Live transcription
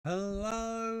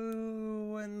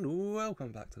Hello and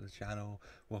welcome back to the channel.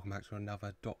 Welcome back to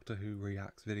another Doctor Who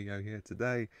Reacts video here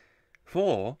today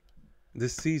for the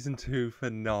Season 2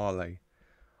 finale.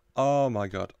 Oh my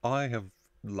god, I have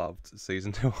loved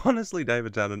Season 2. Honestly,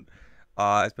 David Tennant,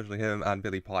 especially him and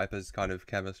Billie Piper's kind of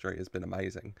chemistry has been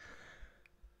amazing.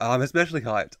 I'm especially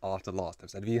hyped after last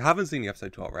episode. If you haven't seen the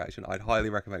episode 12 reaction, I'd highly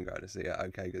recommend going to see it,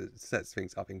 okay, because it sets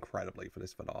things up incredibly for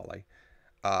this finale.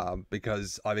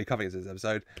 Because, I mean, coming into this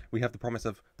episode, we have the promise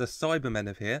of the Cybermen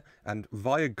are here, and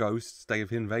via ghosts, they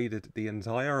have invaded the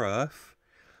entire Earth.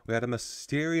 We had a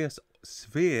mysterious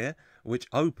sphere which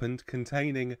opened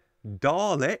containing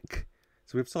Dalek.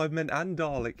 So we have Cybermen and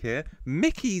Dalek here.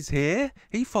 Mickey's here.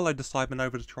 He followed the Cybermen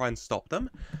over to try and stop them.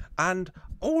 And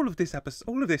all of this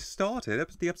started,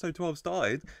 the episode 12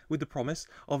 started, with the promise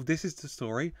of this is the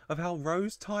story of how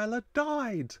Rose Tyler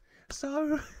died.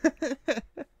 So...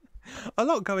 a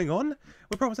lot going on.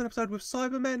 We're promised an episode with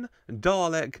Cybermen,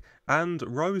 Dalek, and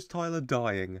Rose Tyler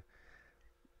dying.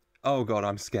 Oh god,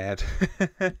 I'm scared.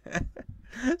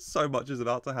 So much is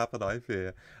about to happen, I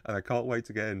fear. And I can't wait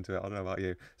to get into it. I don't know about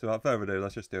you. So without further ado,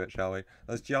 let's just do it, shall we?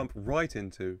 Let's jump right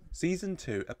into Season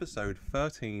 2, Episode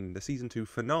 13, the Season 2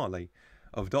 finale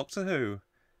of Doctor Who,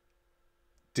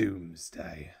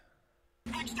 Doomsday.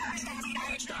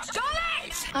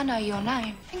 I know your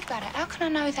name. Think about it. How can I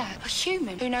know that? A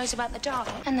human who knows about the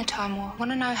Dalek and the Time War.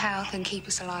 Want to know how can keep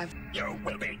us alive? You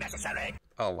will be necessary.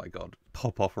 Oh my god.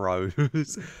 Pop off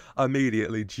Rose.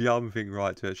 Immediately jumping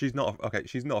right to it. She's not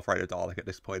afraid of Dalek at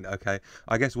this point, okay?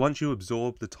 I guess once you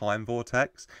absorb the time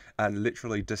vortex and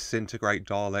literally disintegrate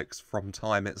Daleks from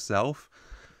time itself,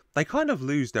 they kind of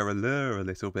lose their allure a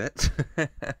little bit.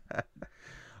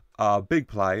 Big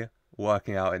play.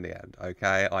 Working out in the end,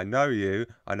 okay? I know you.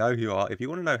 I know who you are. If you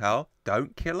want to know how,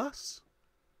 don't kill us.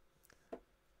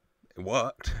 It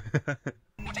worked.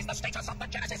 What is the status of the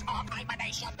Genesis Ark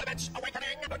hibernation? Events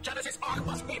awakening. The Genesis Ark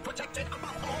must be protected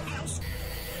above all else.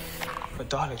 But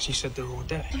Daleks, you said they're all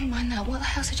dead. Never mind that. What the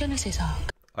hell's a Genesis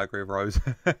Ark? I agree with Rose.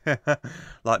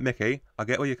 Like Mickey, I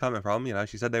get where you're coming from. You know,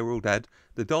 she said they were all dead.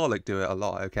 The Dalek do it a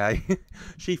lot, okay?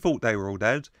 She thought they were all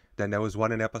dead. Then there was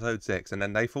one in episode 6, and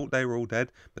then they thought they were all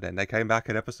dead, but then they came back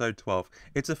in episode 12.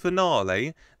 It's a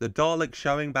finale. The Daleks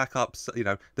showing back up, you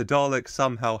know, the Daleks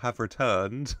somehow have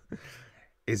returned,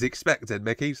 is expected,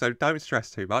 Mickey, so don't stress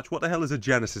too much. What the hell is a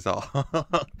Genesis Ark?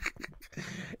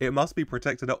 It must be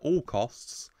protected at all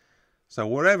costs, so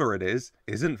whatever it is,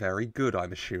 isn't very good,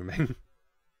 I'm assuming.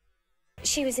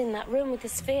 She was in that room with the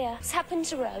sphere. What's happened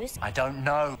to Rose? I don't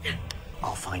know.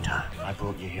 I'll find her. I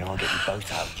brought you here. I'll get you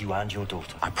both out. You and your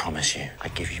daughter. I promise you. I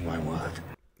give you my word.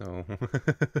 Oh.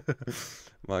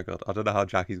 My god. I don't know how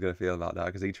Jackie's going to feel about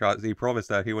that, because he promised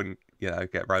her he wouldn't, you know,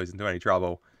 get Rose into any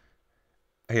trouble.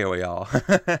 Here we are.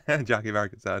 Jackie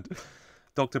very concerned.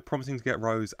 Doctor promising to get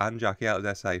Rose and Jackie out of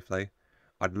there safely.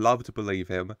 I'd love to believe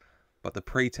him, but the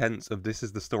pretense of this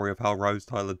is the story of how Rose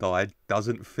Tyler died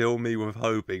doesn't fill me with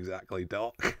hope exactly,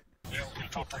 Doc. We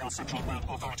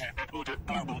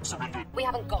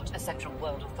haven't got a central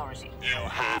world authority. You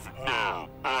have now.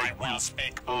 I will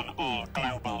speak on all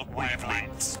global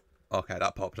wavelengths. Okay,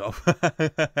 that popped off.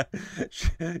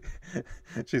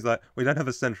 She's like, we don't have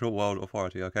a central world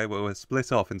authority, okay? We're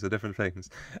split off into different things.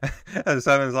 And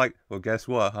Simon's like, well, guess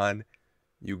what, hon?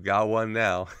 You got one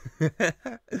now.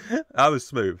 That was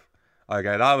smooth.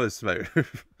 Okay, that was smooth.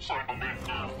 Cybermen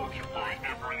now occupy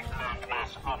every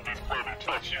landmass on this planet,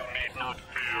 but you need not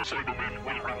fear. Cybermen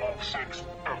will remove sex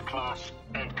and class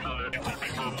and color. You will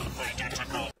become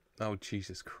identical. Oh,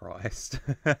 Jesus Christ.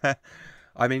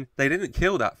 I mean, they didn't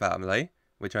kill that family,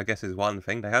 which I guess is one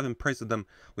thing. They have imprisoned them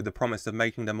with the promise of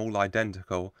making them all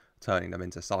identical, turning them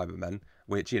into Cybermen,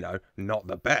 which, you know, not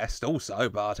the best also,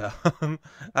 but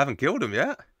haven't killed them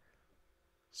yet.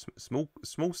 Small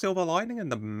silver lining in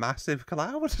the massive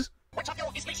cloud. Which of you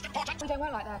is least important? We don't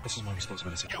work like that. This is my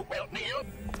responsibility. You will kneel.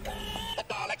 The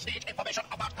Daleks need information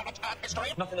about current Earth history.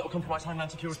 Nothing that will compromise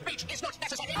Homeland security. Speech is not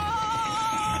necessary.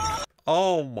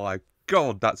 Oh my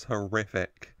god, that's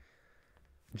horrific.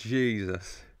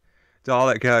 Jesus.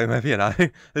 Dalek home, you know,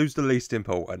 who's the least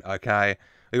important, okay?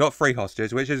 We got 3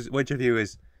 hostages, which of you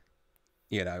is,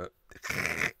 you know,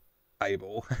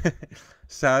 able?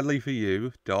 Sadly for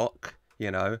you, Doc,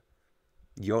 you know,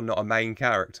 you're not a main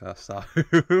character, so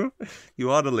you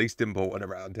are the least important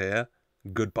around here.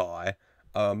 Goodbye.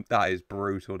 That is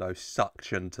brutal though,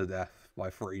 suctioned to death by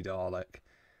 3 Dalek.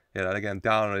 You know, again,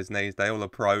 down on his knees, they all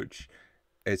approach.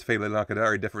 It's feeling like a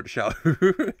very different show.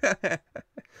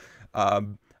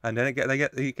 And then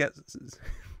he gets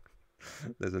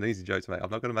There's an easy joke to make. I'm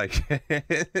not going to make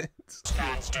it.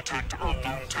 Scans detect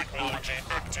unknown technology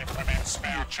active within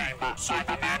spare chamber.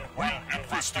 Cybermen will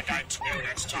investigate.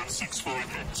 Units 1065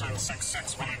 and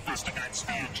 1066 will investigate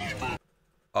spare chamber.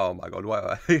 Oh my god, wait.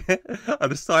 Are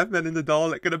the Cybermen and the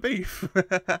Dalek going to beef?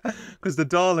 Because the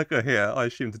Dalek are here, I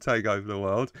assume, to take over the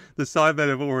world. The Cybermen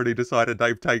have already decided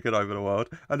they've taken over the world.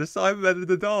 And the Cybermen and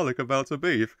the Dalek are about to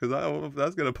beef, because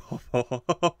that's going to pop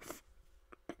off.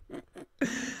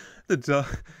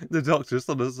 The Doctor's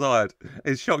on the side.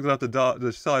 It's shocked enough the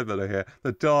Cybermen are here.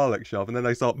 The Dalek shop, and then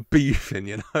they start beefing,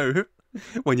 you know?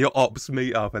 When your ops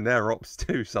meet up, and their ops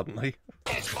too, suddenly.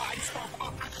 His mind spoke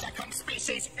of a second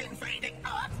species invading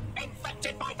Earth,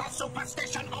 infected by the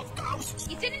superstition of ghosts.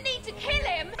 You didn't need to kill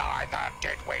him. Neither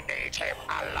did we need him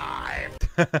alive.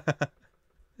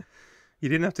 You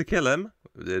didn't have to kill him.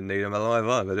 We didn't need him alive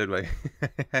either, did we?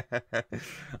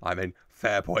 I mean,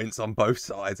 fair points on both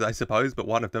sides, I suppose, but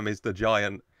one of them is the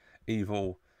giant,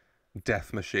 evil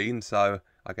death machine, so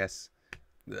I guess,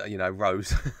 you know,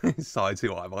 Rose sides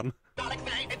who I'm on. Dalek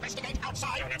may investigate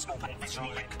outside. Units open visual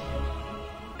link.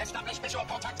 Establish visual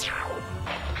contact.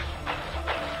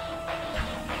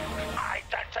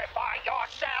 Identify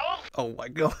yourself. Oh my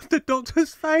god, the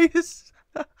Doctor's face!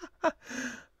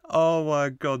 Oh my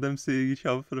god, them seeing each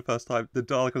other for the first time. The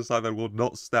Dalek and Cybermen will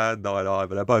not stand eye to eye,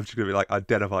 but they're both just going to be like,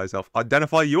 identify yourself.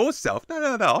 Identify yourself?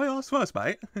 No, I asked first,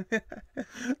 mate.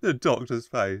 The Doctor's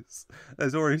face.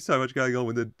 There's already so much going on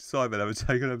with the Cybermen having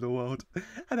taken over the world.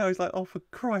 And now he's like, oh, for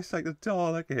Christ's sake, the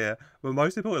Dalek are here. But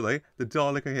most importantly, the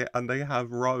Dalek are here and they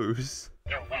have Rose.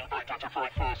 You will identify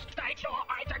first. State your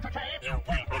identity. You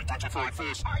will identify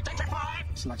first. Identify.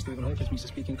 It's like Stephen Hawking's Mr.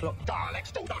 Speaking Clock.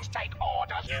 Daleks do not take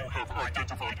orders. You have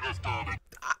identified as Dalek.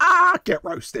 Ah, get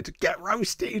roasted, get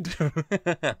roasted.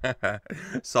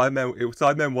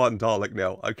 Cybermen 1, Dalek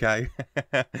 0, okay?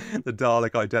 The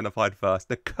Dalek identified first.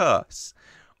 The curse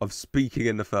of speaking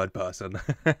in the third person.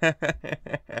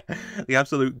 The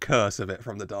absolute curse of it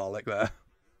from the Dalek there.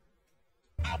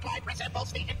 Outline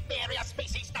resembles the inferior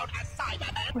species known as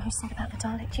Cybermen. Rose said about the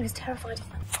Dalek. She was terrified of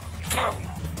them.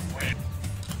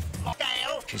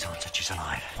 Dale. She's answered, she's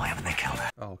alive. Why haven't they killed her?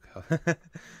 Oh god.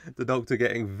 The Doctor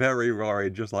getting very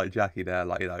worried, just like Jackie there,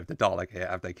 like, you know, the Dalek here,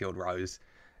 have they killed Rose?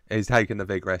 He's taking the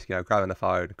big risk, you know, grabbing the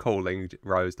phone, calling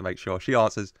Rose to make sure she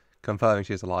answers, confirming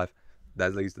she's alive.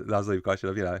 That leaves the question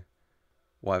of, you know,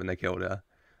 why haven't they killed her?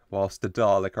 Whilst the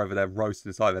Dalek over there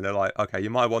roasted the Cybermen, they're like, okay, you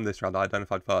might have won this round, I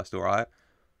identified first, alright?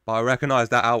 But I recognise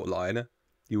that outline,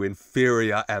 you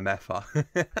inferior MFer.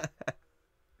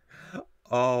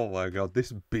 Oh my god,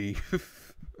 this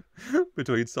beef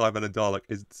between Cybermen and Dalek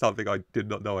is something I did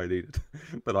not know I needed,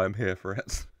 but I am here for it.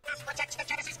 This protects the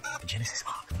Genesis Ark. The Genesis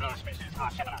Ark. Those species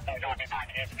are similar, though your design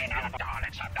is inadequate.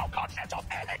 Daleks have no concept of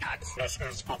elegance. This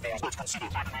is obvious, but consider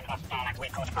Cybermen as Dalek. We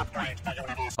could upgrade the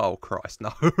universe. Oh Christ,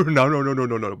 no,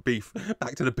 no, beef.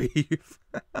 Back to the beef.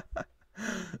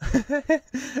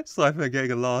 Cybermen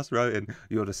getting a last row in.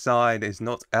 Your design is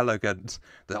not elegant.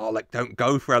 The Dalek don't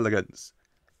go for elegance.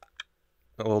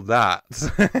 Well, that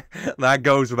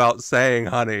goes without saying,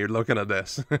 honey, looking at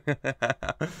this.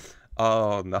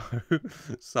 Oh, no.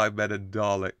 Cybermen and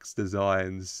Daleks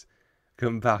designs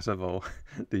compatible.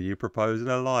 Do you propose an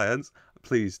alliance?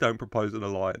 Please don't propose an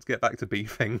alliance. Get back to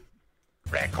beefing.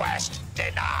 Request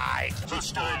denied.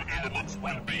 Hostile elements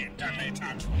will be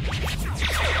deleted.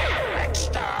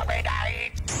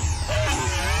 Exterminate.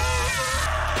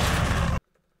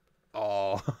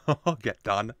 Oh, get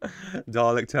done.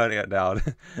 Dalek turning it down.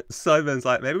 Cybermen's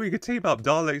like, maybe we could team up.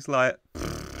 Dalek's like,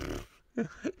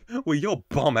 well, you're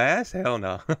bomb ass? Hell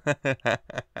no.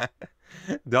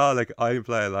 Dalek, I ain't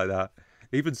playing like that.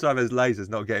 Even Cybermen's lasers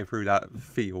not getting through that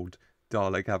field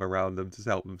Dalek have around them to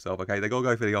help themselves. Okay, they gotta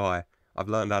go for the eye. I've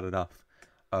learned that enough.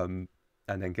 And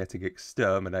then getting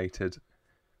exterminated.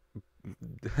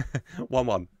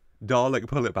 1-1. Dalek,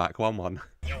 pull it back. 1-1.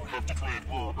 You have declared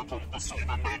war upon the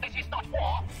Cybermen. This is not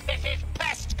war. This is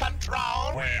pest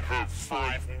control. We have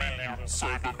 5 million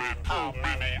Cybermen. How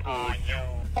many are you?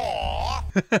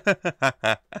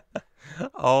 4.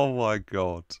 Oh my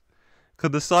god.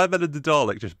 Could the Cybermen and the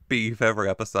Dalek just beef every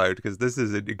episode? Because this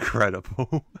is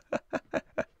incredible.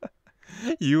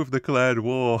 You have declared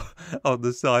war on the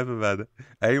Cybermen.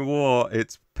 Ain't war,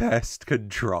 it's pest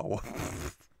control.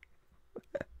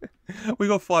 We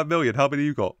got 5 million. How many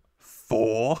you got?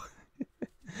 4?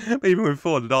 Even with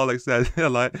 4, the Daleks said,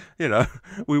 like, you know,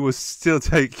 we will still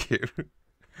take you.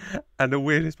 And the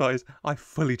weirdest part is, I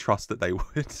fully trust that they would.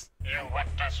 You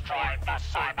would destroy the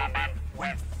Cybermen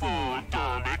with 4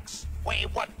 Daleks. We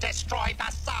would destroy the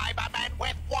Cybermen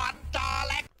with 1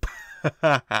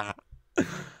 Dalek.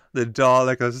 The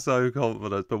Dalek are so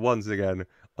confident, but once again,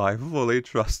 I fully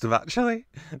trust them actually,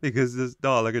 because this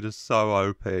Dalek are just so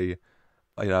OP. You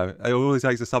know, it always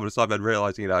takes some of the Cybermen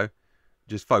realizing, you know,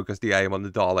 just focus the aim on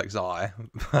the Dalek's eye.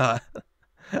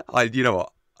 You know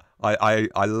what?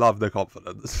 I love the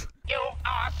confidence. You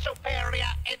are superior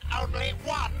in only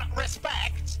one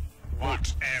respect.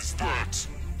 What is that?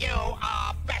 You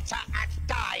are better at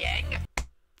dying.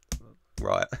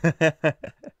 Right.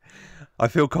 I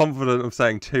feel confident of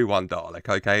saying 2-1 Dalek,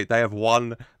 okay? They have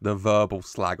won the verbal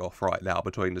slag off right now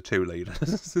between the two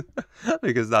leaders.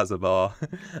 Because that's a bar.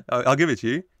 I'll give it to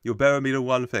you. You'll bear with me to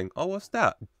one thing. Oh, what's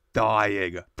that?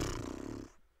 Dying.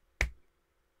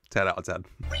 10 out of 10.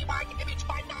 Rewind image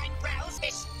by 9 rounds.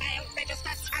 This male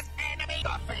registers as enemy.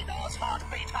 The female's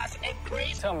heartbeat has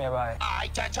increased. Tell me about it.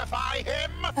 Identify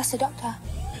him. That's the doctor.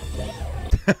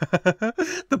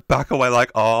 The back away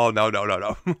like, oh, no.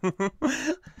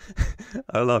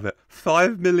 I love it.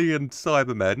 5 million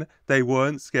Cybermen, they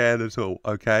weren't scared at all,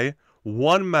 okay?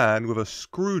 One man with a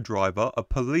screwdriver, a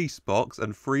police box,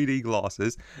 and 3D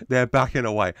glasses, they're backing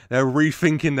away. They're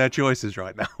rethinking their choices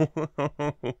right now.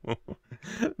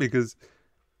 Because,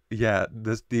 yeah,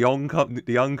 the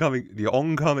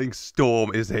oncoming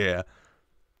storm is here.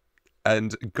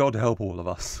 And God help all of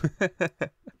us.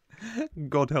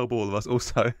 God help all of us.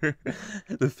 Also,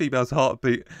 the female's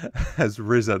heartbeat has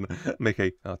risen.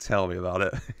 Mickey, oh, tell me about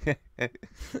it.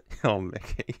 Oh,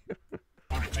 Mickey.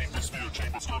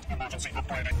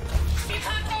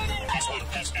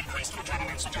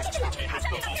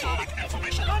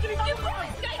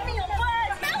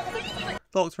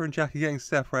 Doctor and Jackie getting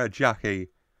separated. Jackie,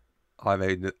 I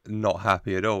mean, not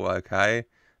happy at all, okay?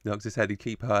 The Doctor said he'd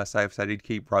keep her safe, said he'd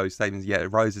keep Rose safe. Yeah,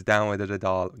 Rose is down there with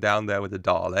the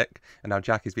Dalek, and now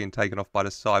Jackie's being taken off by the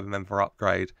Cybermen for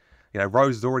upgrade. You know,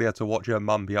 Rose has already had to watch her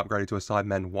mum be upgraded to a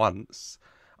Cyberman once,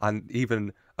 and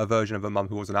even a version of her mum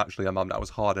who wasn't actually her mum, that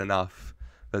was hard enough.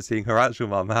 But seeing her actual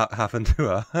mum happen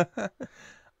to her,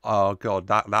 oh god,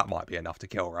 that might be enough to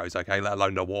kill Rose, okay? Let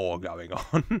alone the war going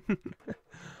on.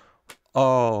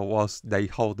 Oh, whilst they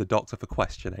hold the Doctor for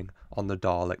questioning on the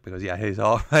Dalek, because, yeah, his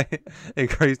heart rate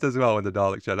increased as well when the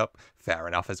Dalek showed up. Fair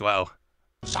enough as well.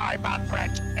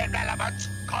 Cyberbred irrelevant.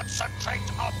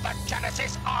 Concentrate on the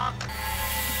Genesis Ark.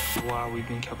 Why are we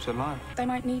being kept alive? They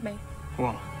might need me.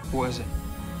 What? What is it?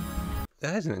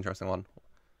 That is an interesting one.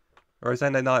 Or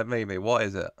saying they might need me. What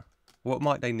is it? What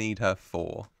might they need her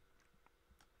for?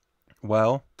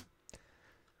 Well,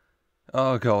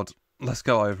 oh god, let's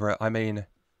go over it. I mean,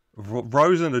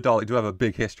 Rose and the Dalek do have a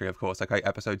big history, of course. Okay,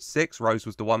 episode 6, Rose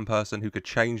was the one person who could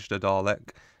change the Dalek,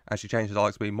 and she changed the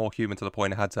Dalek to be more human to the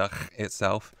point it had to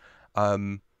itself.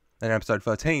 In episode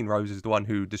 13, Rose is the one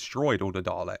who destroyed all the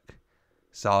Dalek.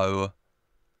 So,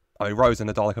 I mean, Rose and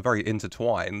the Dalek are very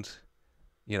intertwined,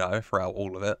 you know, throughout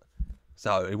all of it.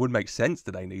 So it would make sense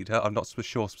that they need her. I'm not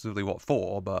sure specifically what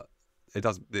for, but it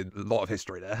does. A lot of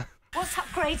history there. What's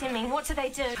upgrading mean? What do they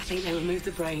do? I think they remove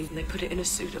the brain and they put it in a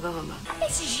suit of armour.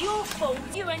 This is your fault.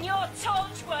 You and your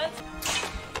Torchwood.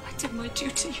 I did my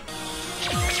duty.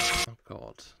 Oh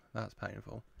god, that's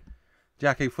painful.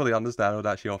 Jackie, fully understand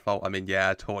that's your fault. I mean,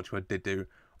 yeah, Torchwood did do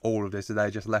all of this, and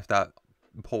they just left that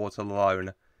portal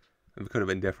alone. It could have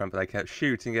been different, but they kept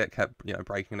shooting it, kept, you know,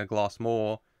 breaking the glass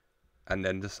more, and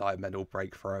then the Cybermen will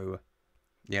break through,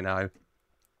 you know.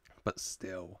 But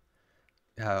still,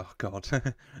 oh god,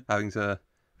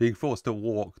 being forced to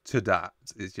walk to that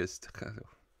is just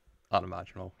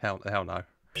unimaginable. Hell no.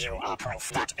 You are proof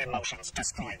that emotions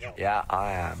destroy you. Yeah,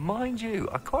 I am. Mind you,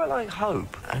 I quite like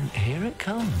hope. And here it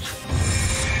comes.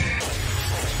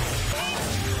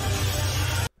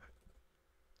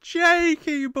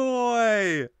 Jakey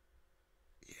boy!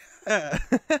 Yeah.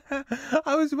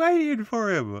 I was waiting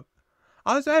for him.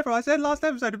 I said last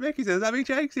episode, Mickey says, I mean,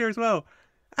 Jake's here as well.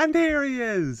 And here he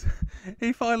is.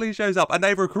 He finally shows up, and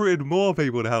they've recruited more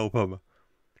people to help him.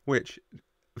 Which,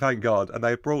 thank God. And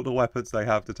they've brought the weapons they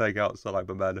have to take out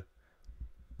Cybermen.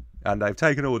 And they've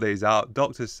taken all these out.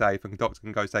 Doctor's safe, and Doctor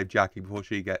can go save Jackie before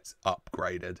she gets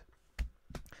upgraded.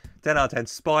 10 out of 10.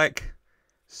 Spike.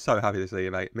 So happy to see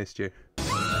you, mate. Missed you.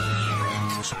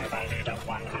 Cyber Leader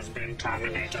 1 has been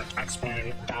terminated.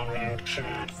 Explain, download,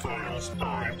 shared files.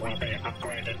 I will be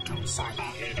upgraded to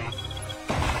Cyber Leader.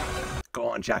 Go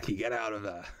on, Jackie, get out of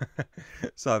there.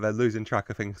 So they're losing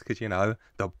track of things because, you know,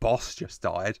 the boss just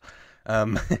died.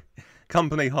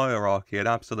 Company hierarchy, an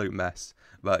absolute mess.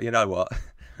 But you know what?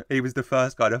 He was the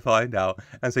first guy to find out.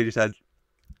 And so he just said,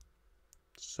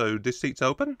 so this seat's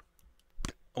open?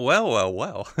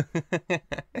 Well.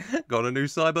 Got a new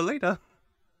cyber leader.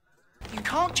 You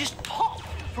can't just pop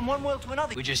from one world to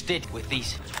another. We just did with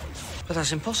these But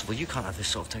that's impossible. You can't have this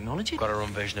sort of technology. Got our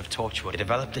own version of Torchwood. They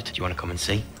developed it. Do you want to come and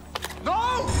see?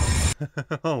 No!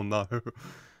 Oh no.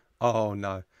 Oh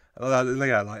no.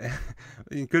 Yeah, like,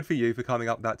 good for you for coming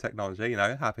up with that technology, you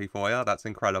know, happy for you, that's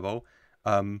incredible.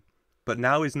 But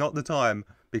now is not the time,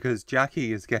 because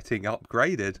Jackie is getting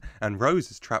upgraded, and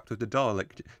Rose is trapped with the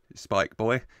Dalek Spike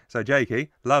boy. So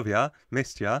Jakey, love ya,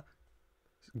 missed ya,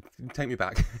 take me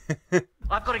back.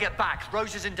 I've got to get back.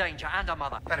 Rose is in danger, and her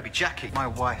mother. That'd be Jackie, my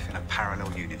wife in a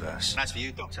parallel universe. And as for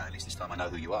you, Doctor, at least this time I know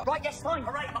who you are. Right, yes, fine.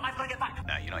 All right, but I've got to get back.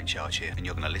 No, you're not in charge here, and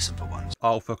you're going to listen for once.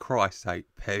 Oh, for Christ's sake,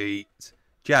 Pete.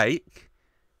 Jake,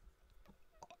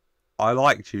 I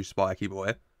liked you, Spiky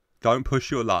boy. Don't push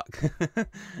your luck.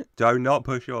 Do not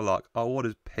push your luck. Oh, what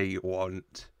does Pete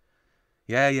want?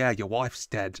 Yeah, your wife's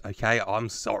dead, okay? I'm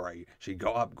sorry. She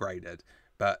got upgraded.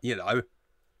 But, you know,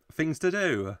 things to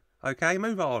do. Okay,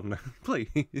 move on,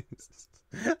 please.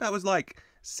 That was like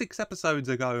 6 episodes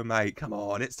ago, mate. Come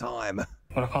on, it's time.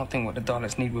 Well, I can't think what the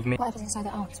Daleks need with me. Whatever's inside the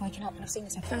Ark is waking up, and I've seen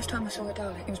it. The first time I saw a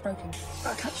Dalek, it was broken.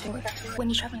 But I touched it. When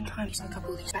you travel in time, you soak up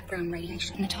all this background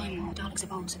radiation. In the time war, Daleks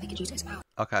evolved so they could use it as power.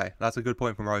 Okay, that's a good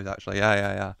point from Rose, actually.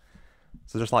 Yeah.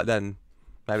 So just like then,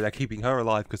 maybe they're keeping her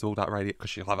alive because all that because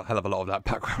she'll have a hell of a lot of that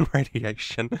background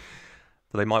radiation that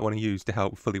they might want to use to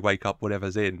help fully wake up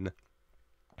whatever's in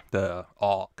the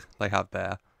Ark they have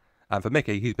there. And for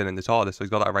Mickey, he's been in the TARDIS, so he's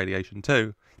got that radiation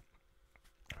too.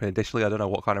 And additionally, I don't know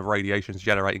what kind of radiation's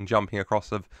generating jumping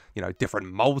across of, you know, different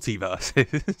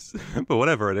multiverses. But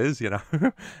whatever it is, you know,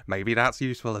 maybe that's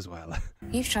useful as well.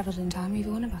 You've travelled in time, either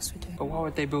one of us would do. But why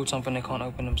would they build something they can't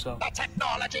open themselves? The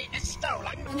technology is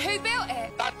stolen. And who built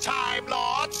it? The Time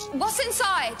Lords. What's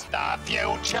inside? The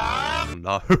future.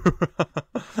 No.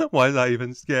 Why is that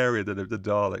even scarier than if the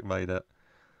Dalek made it?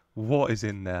 What is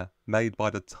in there? Made by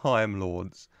the Time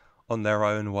Lords on their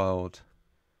own world.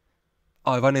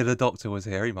 Oh, if only the Doctor was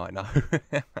here, he might know.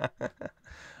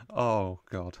 Oh,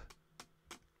 God.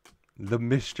 The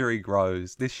mystery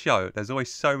grows. This show, there's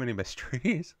always so many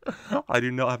mysteries. I do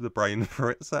not have the brain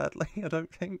for it, sadly, I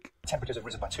don't think. Temperatures have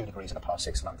risen by 2 degrees in the past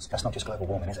 6 months. That's not just global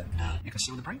warming, is it? No. You can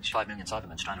seal the breach. 5 million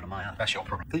Cybermen stranded on my Earth. That's your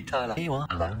problem. Pete Tyler. Here you are,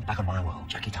 alone, back on my world.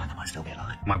 Jackie Tyler might still be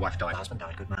alive. My wife died. My husband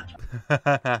died. Good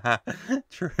match.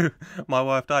 True. My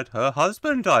wife died. Her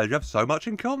husband died. You have so much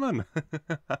in common.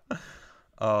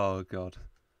 Oh, God.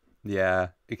 Yeah,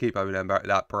 you keep opening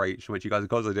that breach, which you guys are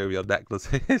constantly doing with your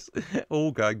necklaces.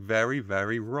 All going very,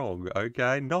 very wrong,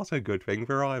 okay? Not a good thing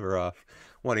for either of.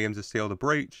 Wanting him to steal the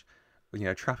breach, you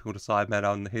know, trapping all the Cybermen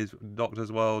on his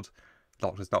Doctor's world.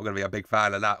 Doctor's not going to be a big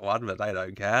fan of that one, but they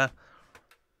don't care.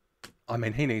 I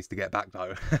mean, he needs to get back,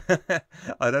 though.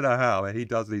 I don't know how, but he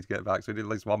does need to get back, so he did at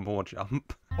least one more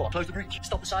jump. What? Close the breach,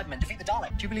 stop the Cybermen, defeat the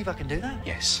Dalek. Do you believe I can do that?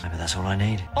 Yes. Maybe that's all I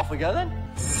need. Off we go, then.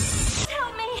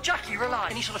 Help me! Jackie,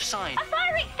 relax. Any sort of sign? A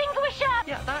fire extinguisher!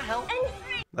 Yeah, that helps.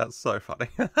 That's so funny.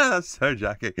 That's so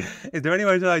Jackie. Is there any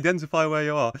way to identify where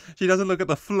you are? She doesn't look at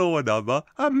the floor number.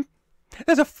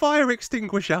 There's a fire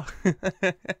extinguisher.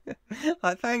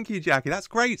 Like, thank you, Jackie. That's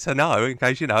great to know, in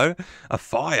case, you know, a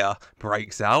fire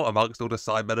breaks out amongst all the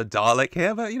Cybermen and Dalek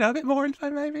here. But, you know, a bit more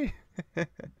info, maybe.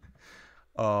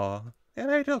 Oh, yeah,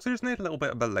 maybe Doctor just need a little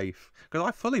bit of belief. Because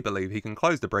I fully believe he can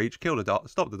close the breach, kill the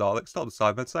stop the Dalek, stop the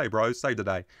Cybermen, save Rose, save the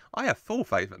day. I have full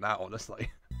faith in that, honestly.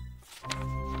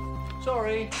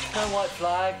 Sorry, no white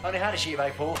flag. Only had a sheet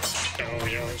of A4. Do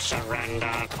you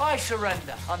surrender? I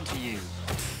surrender unto you.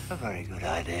 A very good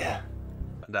idea.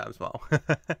 Damn smile.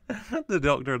 The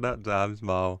Doctor and that damn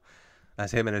smile.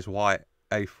 As him and his white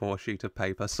A4 sheet of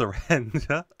paper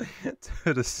surrender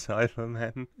to the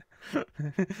Cybermen.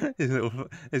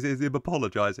 Is him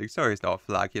apologising? Sorry, it's not a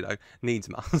flag, you know. Needs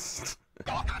must.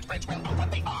 Alright,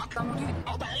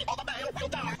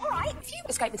 if you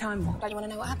escape the time war, don't you want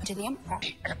to know what happened to the Emperor?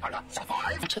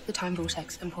 I took the time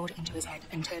vortex and poured it into his head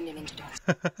and turned him into dust.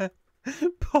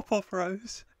 Pop off,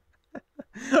 Rose.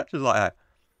 Just like that.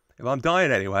 If I'm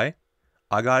dying anyway,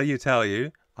 I gotta tell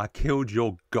you, I killed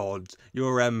your gods,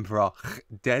 your emperor.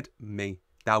 Dead me.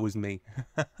 That was me.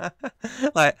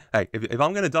 Like, hey, if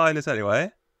I'm gonna die in this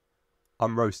anyway,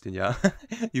 I'm roasting you.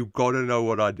 You gotta know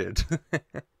what I did.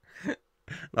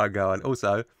 Like, going.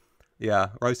 Also, yeah,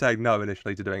 Rose saying no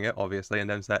initially to doing it, obviously, and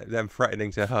then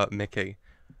threatening to hurt Mickey,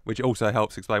 which also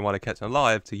helps explain why they kept him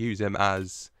alive, to use him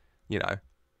as, you know,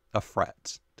 a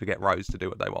threat to get Rose to do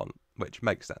what they want, which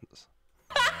makes sense.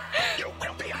 You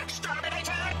will be exterminated!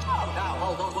 Oh, now,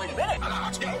 hold on, wait a minute.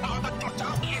 Alert, you are the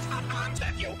Doctor! He is unarmed,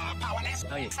 then you are powerless!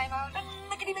 How are you? Same old.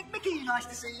 Mickey, nice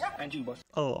to see you. And you, boss.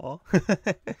 Oh,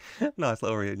 nice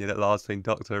little reunion at last between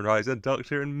Doctor and Rose and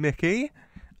Doctor and Mickey.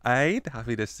 Aid,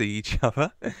 happy to see each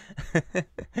other.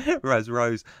 Whereas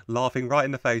Rose laughing right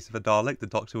in the face of a Dalek, the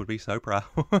Doctor would be so proud.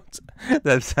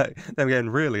 They're getting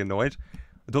really annoyed.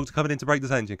 The Doctor coming in to break the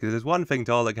tension, because there's one thing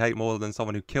Dalek hate more than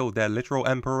someone who killed their literal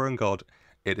Emperor and God.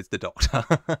 It is the Doctor.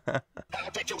 How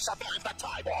did you survive the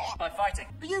time war? By fighting.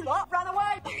 But you lot ran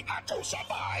away. We had to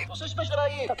survive. What's so special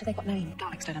about you? Doctor, they've got names.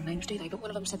 Daleks don't have names, do they? But one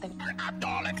of them said they were... A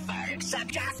Dalek thing,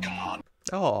 except just gone.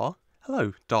 Oh,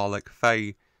 hello, Dalek,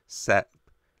 Faye, Sep,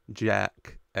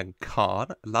 Jack, and Khan.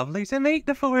 Lovely to meet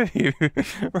the four of you.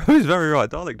 Rose very right.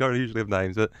 Dalek don't usually have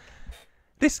names, but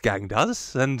this gang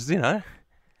does. And, you know,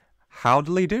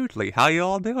 howdly doodly, how you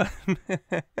all doing?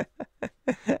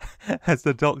 As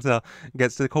the Doctor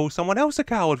gets to call someone else a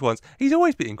coward once. He's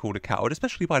always being called a coward,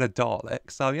 especially by the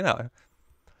Dalek. So, you know,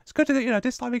 it's good to, you know,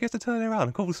 this time he gets to turn it around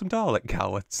and call some Dalek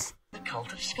cowards. The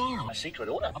cult of Scar, a secret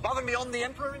order. Above and beyond the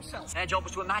Emperor himself. Their job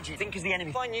was to imagine, think as the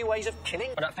enemy, find new ways of killing.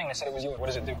 But that thing, they said it was yours. What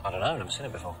does it do? I don't know, I've never seen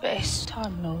it before. But it's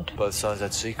Time Lord. Both sides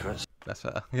had secrets. That's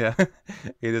fair, yeah.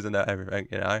 He doesn't know everything,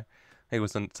 you know. He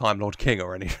wasn't Time Lord King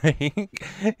or anything.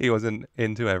 He wasn't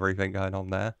into everything going on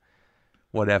there.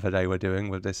 Whatever they were doing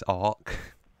with this arc.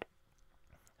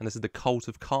 And this is the Cult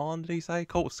of Khan, did he say?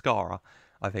 Cult of Skara,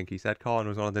 I think he said. Khan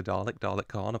was one of the Dalek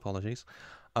Khan, apologies.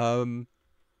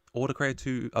 Order created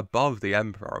to above the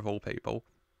Emperor of all people.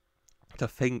 To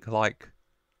think like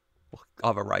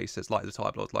other races, like the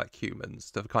Time Lords, like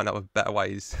humans, to kind of have better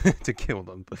ways to kill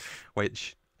them.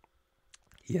 Which,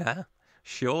 yeah,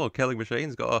 sure, killing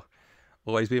machines gotta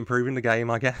always be improving the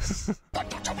game, I guess. The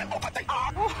Doctor will open the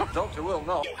ark. Doctor will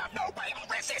not. You have no way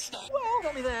of resisting. Well,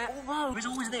 got me there. Although, there's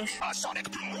always this. A sonic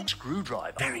boom.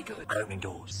 Screwdriver. Very good at opening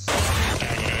doors.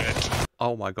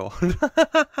 Oh my god.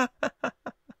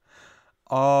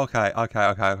 Okay.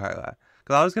 Because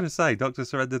I was going to say, Doctor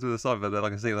surrendered to the Cybermen, then I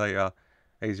can see later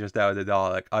he's just there with the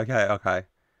Dalek. Okay.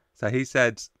 So he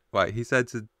said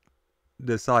to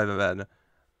the Cybermen,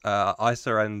 I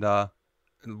surrender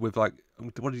with like,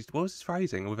 what was his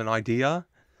phrasing? With an idea?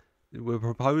 With a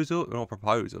proposal? Not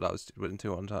proposal, that was written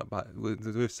too on top, but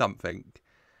with something.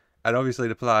 And obviously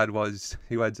the plan was,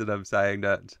 he went to them saying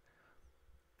that,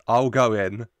 I'll go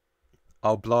in,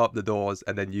 I'll blow up the doors,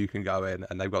 and then you can go in.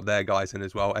 And they've got their guys in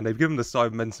as well. And they've given the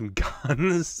Cybermen some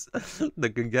guns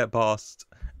that can get past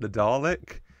the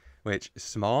Dalek, which is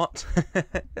smart.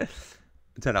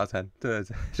 10 out of 10.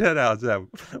 10 out of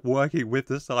 10. Working with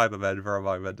the Cybermen for a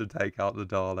moment to take out the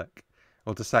Dalek.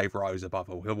 Or to save Rose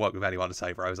above all. He'll work with anyone to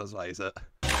save Rose, let's face it.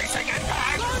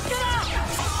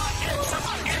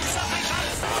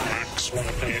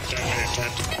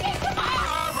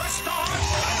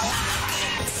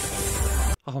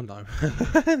 Oh no.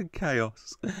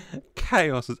 Chaos.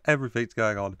 Chaos as everything's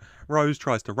going on. Rose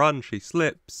tries to run, she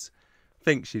slips,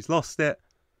 thinks she's lost it.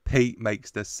 Pete makes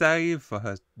the save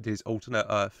for his alternate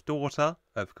Earth daughter.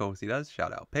 Of course he does.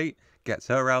 Shout out Pete. Gets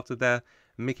her out of there.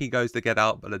 Mickey goes to get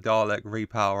out, but the Dalek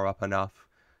repower up enough.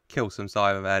 Kills some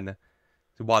Cybermen.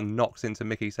 One knocks into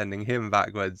Mickey, sending him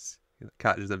backwards. He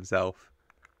catches himself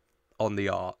on the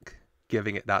Ark,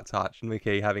 giving it that touch.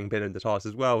 Mickey, having been in the TARDIS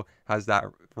as well, has that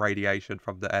radiation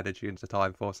from the energy into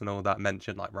Time Force and all that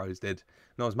mentioned like Rose did.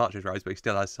 Not as much as Rose, but he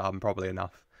still has some, probably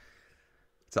enough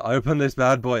to open this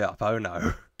bad boy up. Oh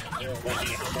no.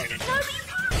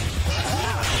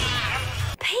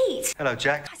 Pete! Hello,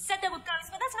 Jack. I said there were ghosts,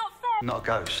 but that's not fair. Not a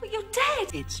ghost. But you're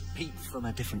dead. It's Pete from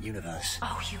a different universe.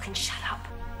 Oh, you can shut up.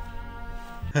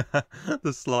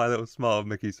 The sly little smile on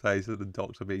Mickey's face at the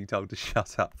Doctor being told to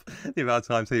shut up. The amount of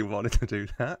times he wanted to do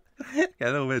that. Get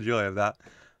a little bit of joy of that.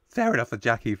 Fair enough for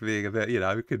Jackie for being a bit, you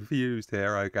know, confused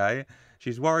here, okay?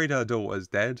 She's worried her daughter's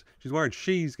dead. She's worried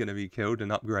she's going to be killed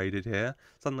and upgraded here.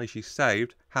 Suddenly she's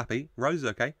saved. Happy. Rose is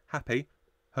okay. Happy.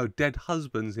 Her dead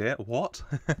husband's here. What?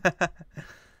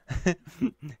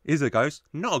 Is a ghost.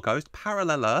 Not a ghost.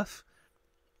 Parallel Earth.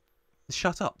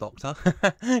 Shut up, Doctor.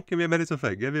 Give me a minute to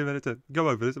think. Give me a minute to go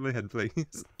over this in my head, please.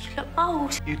 You look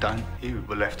old. You don't. You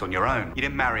were left on your own. You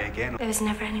didn't marry again. There was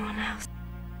never anyone else.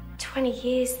 20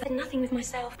 years, I did nothing with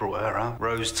myself. Brought her up.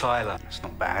 Rose Tyler. That's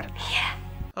not bad. Yeah.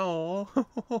 Oh.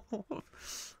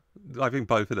 I think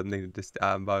both of them needed this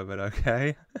moment,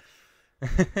 okay?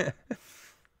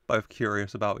 Both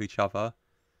curious about each other.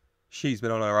 She's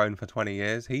been on her own for 20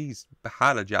 years. He's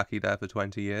had a Jackie there for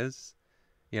 20 years.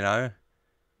 You know?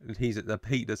 He's at the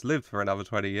Pete that's lived for another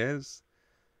 20 years.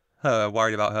 Her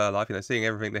worried about her life, you know, seeing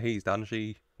everything that he's done.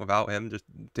 She, without him, just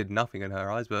did nothing in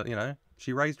her eyes. But, you know,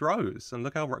 she raised Rose. And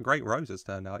look how great Rose has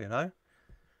turned out, you know?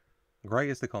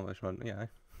 Greatest accomplishment, you know.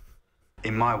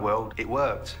 In my world, it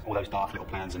worked. All those daft little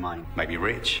plans of mine. Maybe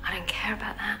rich. I don't care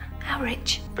about that. How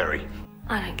rich? Very.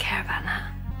 I don't care about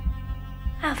that.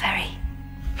 How very?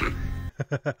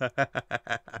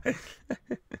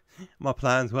 My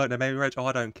plans work, they may be rich. Oh,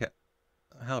 I don't care.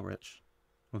 How rich?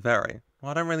 Very.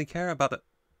 Well, I don't really care about it.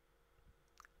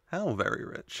 How very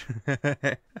rich?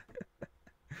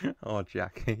 Oh,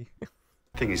 Jackie.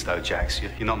 Thing is, though, Jax,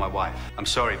 you're not my wife. I'm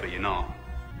sorry, but you're not.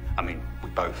 I mean, we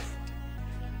both.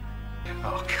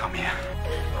 Oh, come here.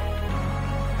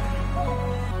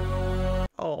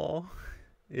 Oh,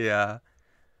 yeah.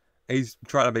 He's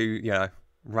trying to be, you know,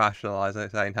 rationalising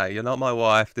it, saying, hey, you're not my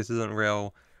wife, this isn't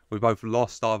real. We both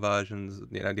lost our versions,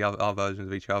 you know, our versions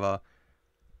of each other.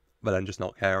 But then just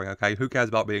not caring, okay? Who cares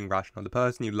about being rational? The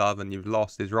person you love and you've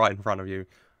lost is right in front of you.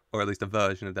 Or at least a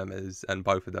version of them is, and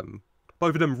both of them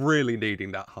really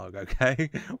needing that hug, okay?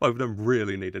 Both of them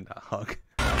really needed that hug.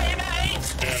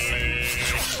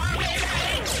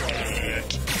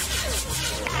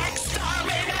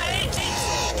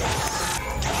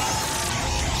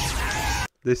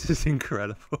 This is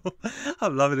incredible.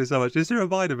 I'm loving it so much. This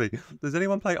reminded me. Does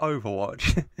anyone play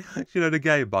Overwatch? You know, the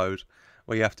game mode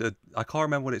where you have to, I can't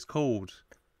remember what it's called.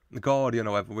 The Guardian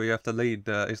or whatever, where you have to lead,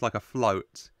 it's like a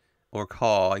float or a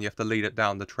car and you have to lead it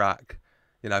down the track,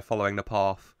 you know, following the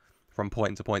path from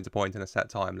point to point to point in a set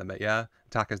time limit, yeah?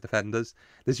 Attackers, defenders.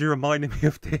 This is reminding me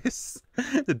of this.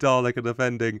 The Dalek are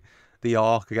defending the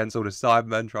Ark against all the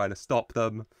Cybermen, trying to stop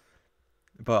them.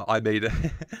 But I mean,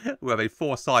 well, I mean,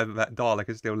 4 Cybermen, Dalek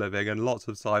is still living, and lots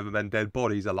of Cybermen dead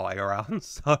bodies are lying around,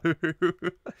 so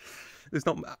it's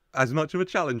not as much of a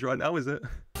challenge right now, is it?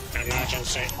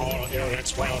 Emergency, all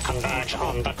units will converge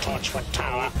on the Torchwood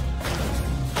Tower.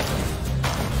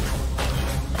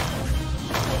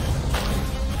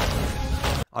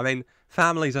 I mean,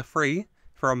 families are free,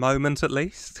 for a moment at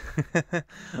least.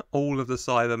 All of the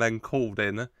Cybermen called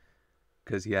in,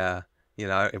 because, yeah, you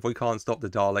know, if we can't stop the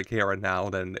Dalek here and now,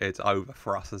 then it's over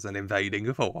for us as an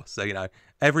invading force. So, you know,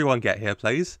 everyone get here,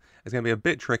 please. It's going to be a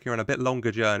bit trickier and a bit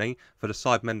longer journey for the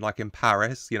Cybermen, like in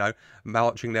Paris, you know,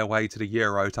 marching their way to the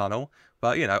Eurotunnel.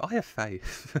 But, you know, I have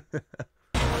faith.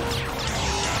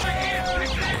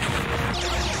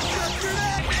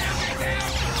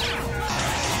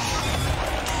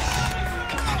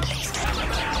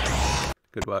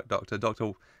 Good work, Doctor.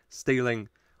 Doctor stealing,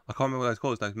 I can't remember what those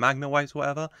called, those magna weights or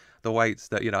whatever. The weights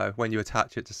that, you know, when you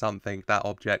attach it to something, that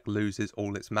object loses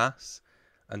all its mass.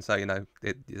 And so, you know,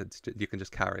 you can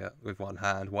just carry it with one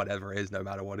hand, whatever it is, no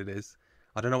matter what it is.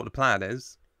 I don't know what the plan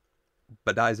is,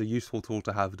 but that is a useful tool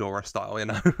to have Dora style, you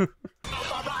know?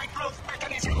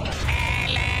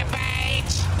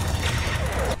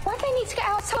 Why do they need to get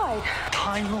outside?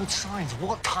 Time Lord signs?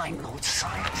 What Time Lord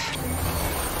signs?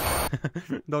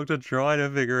 Doctor trying to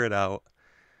figure it out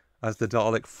as the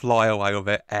Dalek fly away with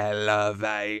it.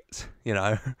 Elevate, you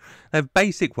know. They're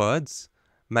basic words,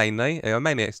 mainly. You know,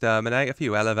 mainly exterminate, a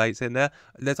few elevates in there.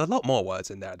 There's a lot more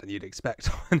words in there than you'd expect,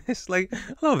 honestly.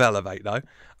 A lot of elevate, though,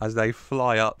 as they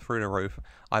fly up through the roof.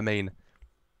 I mean,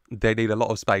 they need a lot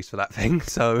of space for that thing,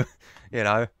 so, you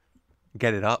know,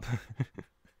 get it up.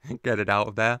 Get it out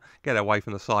of there. Get away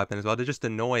from the Cybermen as well. They're just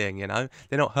annoying, you know.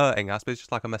 They're not hurting us, but it's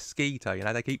just like a mosquito, you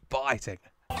know. They keep biting.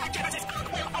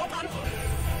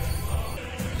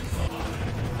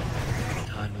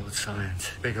 Time Lord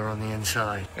science. Bigger on the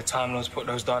inside. The Time Lords put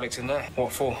those Daleks in there.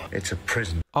 What for? It's a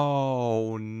prison.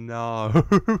 Oh, no.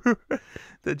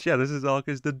 The Genesis Ark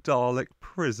is the Dalek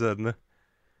prison.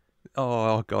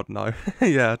 Oh, God, no.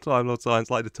 Yeah, Time Lord science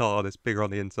like the TARDIS, bigger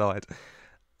on the inside.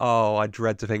 Oh, I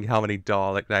dread to think how many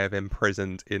Dalek they have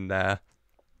imprisoned in there,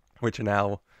 which are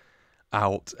now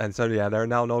out. And so, yeah, there are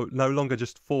now no longer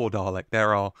just 4 Dalek.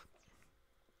 There are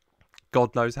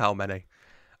God knows how many.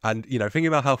 And, you know, thinking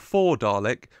about how 4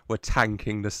 Dalek were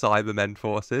tanking the Cybermen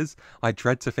forces, I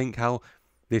dread to think how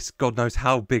this God knows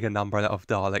how big a number of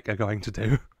Dalek are going to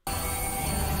do.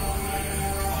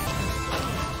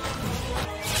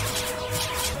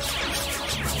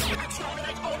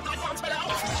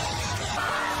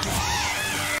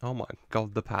 Oh my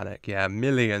God, the panic. Yeah,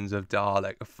 millions of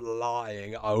Dalek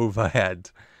flying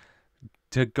overhead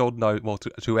to God knows, well,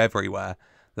 to everywhere.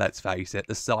 Let's face it,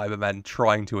 the Cybermen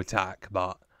trying to attack,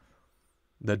 but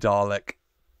the Dalek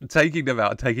taking them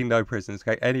out, taking no prisoners,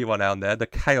 okay, anyone out there, the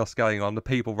chaos going on, the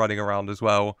people running around as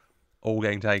well, all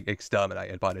getting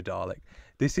exterminated by the Dalek.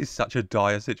 This is such a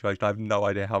dire situation. I have no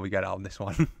idea how we get out of this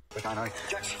one. No,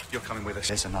 Jax, you're coming with us.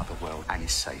 There's another world, and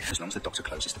it's safe as long as the Doctor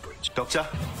closes the bridge. Doctor?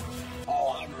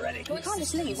 Oh, I'm ready. We can't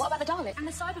just leave. What about the Dalek and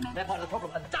the Cybermen? They're part of the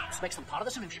problem, and that makes them part of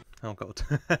the solution. Oh god.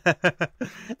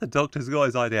 The doctor's got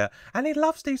his idea. And he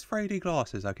loves these 3D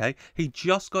glasses, okay? He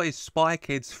just got his Spy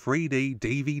Kids 3D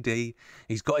DVD.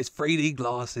 He's got his 3D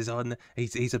glasses on.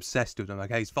 He's obsessed with them,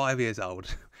 okay? He's 5 years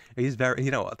old. He's very,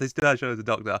 you know what, this dad shows the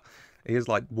doctor. He is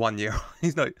like 1 year old.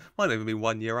 He's not, might even be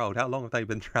 1 year old. How long have they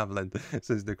been travelling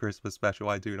since the Christmas special?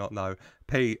 I do not know.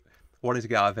 Pete wanted to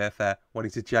get out of airfare,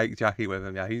 wanted to take Jackie with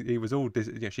him. Yeah, he was all,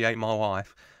 you know, she ain't my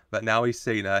wife. But now he's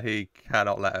seen her, he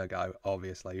cannot let her go,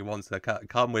 obviously. He wants to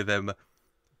come with him,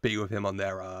 be with him on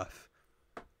their Earth.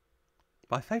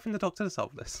 But I have faith in the doctor to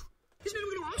solve this. What is it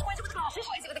with the glasses?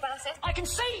 What is it with the glasses? I can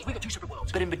see! We've got two separate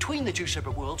worlds. But in between the two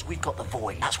separate worlds, we've got the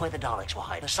void. That's where the Daleks were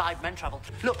hiding. The Cybermen travelled.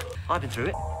 Look, I've been through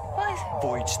it. What is it?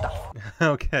 Void stuff.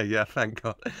 Okay, yeah, thank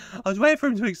God. I was waiting for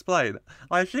him to explain.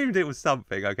 I assumed it was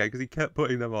something, okay, because he kept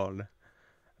putting them on.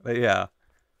 But yeah.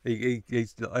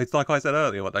 It's like I said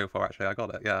earlier what they were for, actually. I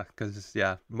got it, yeah. Because,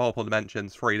 yeah, multiple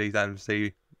dimensions, 3D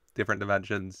MC, different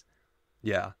dimensions.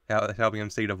 Yeah, helping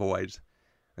him see the void.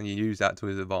 And you use that to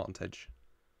his advantage.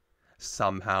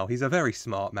 Somehow. He's a very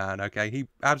smart man, okay? He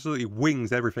absolutely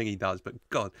wings everything he does, but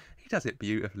God, he does it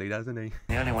beautifully, doesn't he?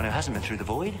 The only one who hasn't been through the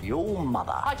void? Your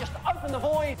mother. I just opened the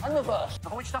void and reversed. The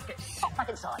void stuff gets sucked back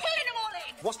inside. Killing them all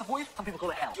in! What's the void? Some people call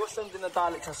it hell. You're sending the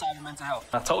Daleks and Cybermen to hell.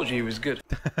 I told you he was good.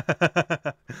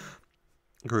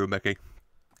 Agree with Mickey.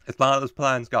 As far as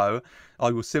plans go, I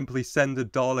will simply send the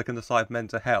Dalek and the Cybermen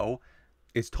to hell.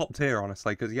 It's top tier,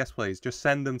 honestly, because yes, please, just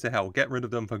send them to hell. Get rid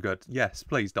of them for good. Yes,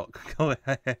 please, Doc. Go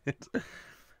ahead.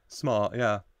 Smart,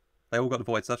 yeah. They all got the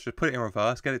void stuff. Just put it in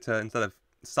reverse. Get it to, instead of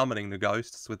summoning the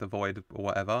ghosts with the void or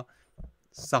whatever,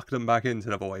 suck them back into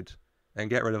the void and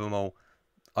get rid of them all.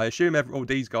 I assume all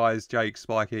these guys, Jake,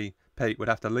 Spikey, Pete, would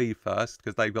have to leave first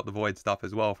because they've got the void stuff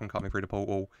as well from coming through the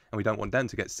portal, and we don't want them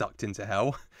to get sucked into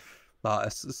hell. But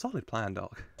it's a solid plan,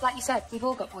 Doc. Like you said, we've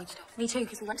all got void stuff. Me too,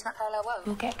 because we went to that parallel world.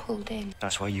 We'll get pulled in.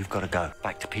 That's where you've got to go.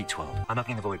 Back to Pete's world. I'm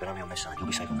opening the void, but only on this side. You'll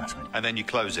be safe on that side. And then you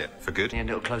close it for good? And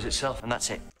it'll close itself, and that's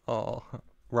it. Oh,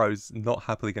 Rose not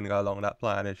happily going to go along with that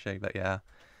plan, is she? But yeah,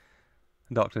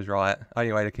 Doctor's right.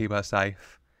 Only way to keep her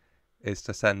safe is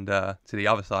to send her to the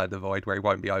other side of the void where he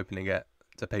won't be opening it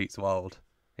to Pete's world,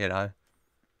 you know?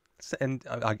 And,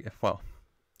 well,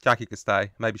 Jackie could stay.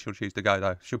 Maybe she'll choose to go,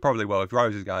 though. She'll probably will. If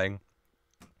Rose is going,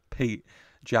 Pete,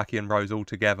 Jackie and Rose all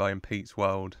together in Pete's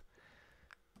world.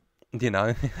 You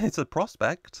know, it's a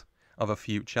prospect of a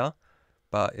future,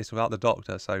 but it's without the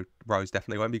Doctor, so Rose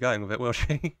definitely won't be going with it, will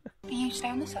she? You stay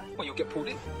on this side. Well, you'll get pulled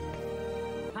in.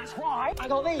 That's why I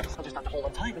got these. I just have to hold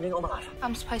on tight and do it all my life.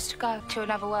 I'm supposed to go to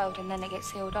another world and then it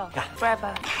gets sealed off. Yeah.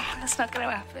 Forever. That's not going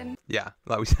to happen. Yeah,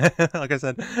 like we said, like I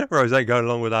said, Rose ain't going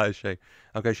along with that, is she?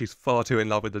 Okay, she's far too in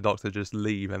love with the Doctor to just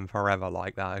leave him forever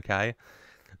like that, okay?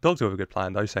 Doctor with a good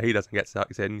plan, though, so he doesn't get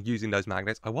sucked in using those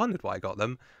magnets. I wondered why I got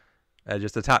them.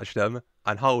 Just attach them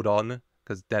and hold on,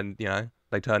 because then, you know,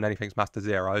 they turn anything's mass to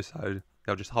zero, so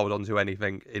they'll just hold on to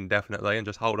anything indefinitely and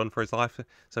just hold on for his life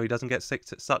so he doesn't get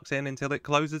sucked in until it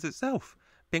closes itself.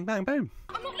 Bing, bang, boom.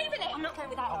 I'm not leaving it. I'm not going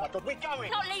without her. Oh my God, we're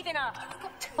going. Not leaving her. I've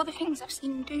got all the things I've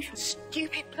seen him do for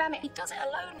stupid planet. He does it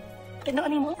alone. But not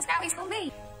anymore. Now he's got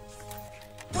me.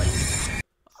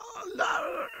 Oh,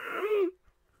 no.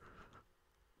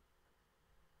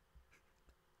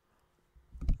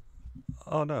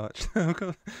 Oh no,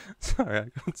 actually, sorry, I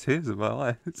got tears in my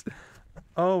eyes.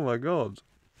 Oh my God.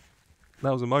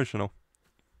 That was emotional.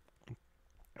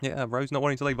 Yeah, Rose not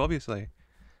wanting to leave, obviously.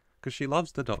 Because she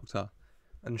loves the Doctor.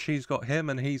 And she's got him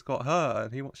and he's got her.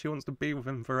 And she wants to be with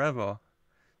him forever.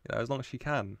 You know, as long as she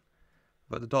can.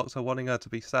 But the Doctor wanting her to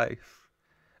be safe.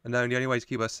 And knowing the only way to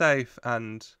keep her safe,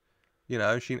 and, you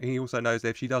know, he also knows that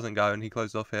if she doesn't go and he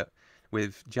closes off it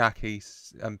with Jackie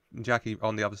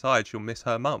on the other side, she'll miss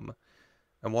her mum.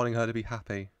 And wanting her to be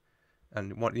happy,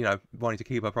 and wanting to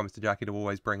keep her promise to Jackie to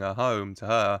always bring her home to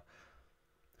her,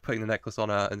 putting the necklace on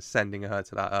her and sending her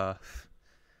to that Earth,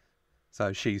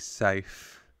 so she's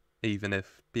safe, even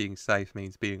if being safe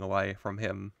means being away from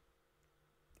him.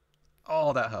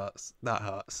 Oh, that hurts. That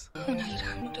hurts. Oh, no, you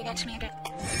don't. Do that to me again.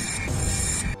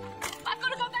 I've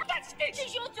got to go back. That's it.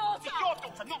 She's your daughter. It's your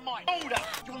daughter, not mine. Older.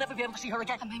 You'll never be able to see her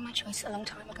again. I made my choice a long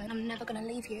time ago, and I'm never going to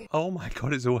leave you. Oh my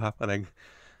God, it's all happening.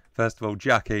 First of all,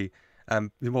 Jackie,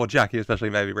 Jackie especially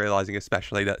maybe realising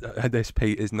especially that this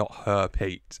Pete is not her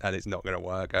Pete, and it's not going to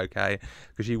work, okay?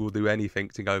 Because she will do anything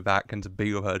to go back and to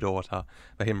be with her daughter,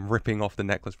 for him ripping off the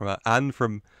necklace from her, and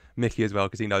from Mickey as well,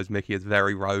 because he knows Mickey is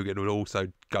very rogue and would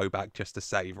also go back just to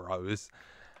save Rose.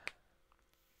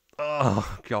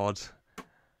 Oh, God.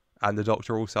 And the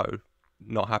Doctor also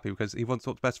not happy because he wants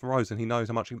what's best for Rose, and he knows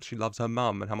how much she loves her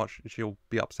mum and how much she'll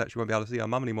be upset she won't be able to see her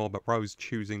mum anymore, but Rose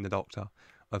choosing the Doctor.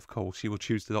 Of course, she will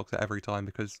choose the Doctor every time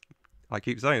because I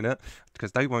keep saying it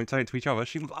because they won't say it to each other.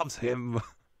 She loves him.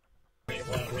 We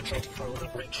will retreat through the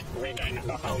breach, regain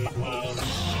the home world.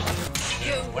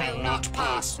 You will not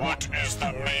pass. What is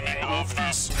the meaning of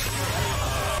this?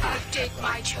 I did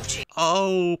my duty.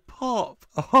 Oh, Pop!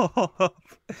 Oh,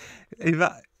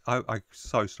 I'm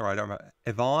so sorry, I don't remember.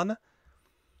 Yvonne?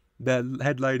 The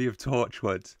head lady of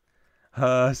Torchwood.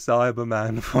 Her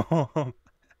Cyberman form.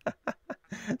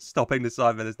 Stopping the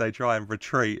Cybermen as they try and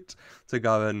retreat to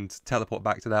go and teleport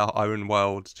back to their own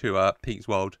world, to Pete's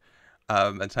world,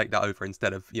 and take that over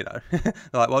instead of, you know,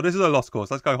 like, well, this is a lost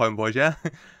cause, let's go home, boys, yeah?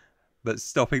 But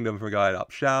stopping them from going up.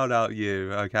 Shout out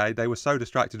you, okay? They were so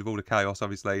distracted with all the chaos,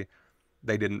 obviously,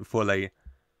 they didn't fully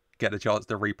get the chance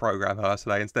to reprogram her,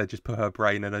 so they instead just put her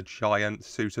brain in a giant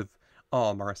suit of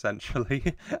armour,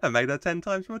 essentially, and made her 10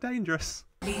 times more dangerous.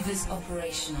 Levers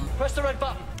operational. Press the red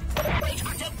button.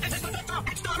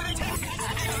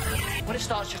 When it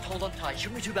starts, just hold on tight.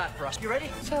 Shouldn't be too bad for us. You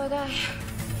ready? So would I.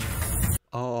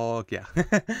 Oh, yeah.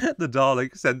 The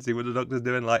Dalek sensing what the Doctor's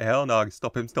doing, like, hell no,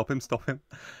 stop him, stop him, stop him.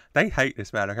 They hate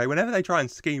this man, okay? Whenever they try and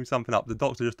scheme something up, the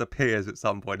Doctor just appears at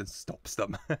some point and stops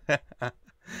them. And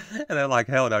they're like,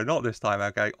 hell no, not this time,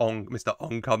 okay? Mr.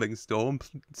 Oncoming Storm,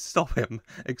 stop him,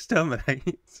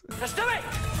 exterminate. Let's do it!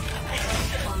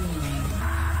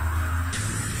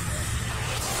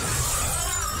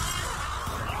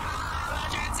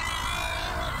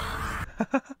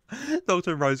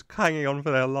 Dr. Rose hanging on for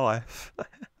their life.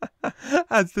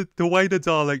 As the way the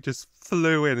Dalek just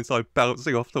flew in and started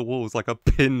bouncing off the walls like a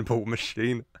pinball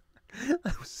machine.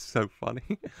 That was so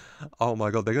funny. Oh my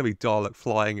god, they're going to be Dalek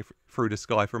flying through the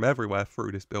sky from everywhere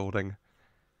through this building.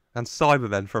 And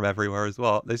Cybermen from everywhere as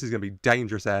well. This is going to be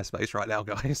dangerous airspace right now,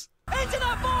 guys. Into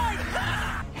that void!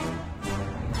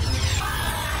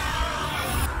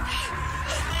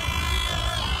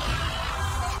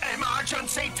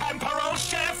 Emergency temporal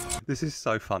shift! This is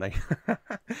so funny.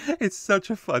 It's such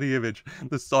a funny image.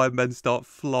 The Cybermen start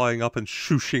flying up and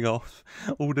shooshing off.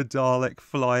 All the Dalek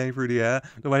flying through the air.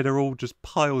 The way they're all just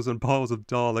piles and piles of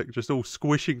Dalek just all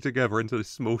squishing together into this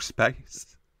small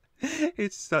space.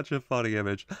 It's such a funny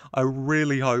image. I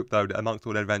really hope, though, that amongst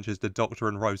all the adventures, the Doctor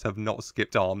and Rose have not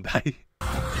skipped Arm Day.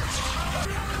 Offline.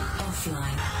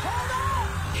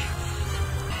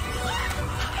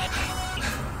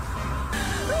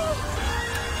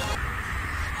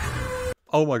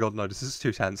 Oh my god, no, this is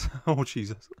too tense. Oh,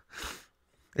 Jesus.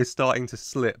 It's starting to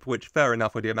slip, which, fair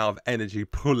enough with the amount of energy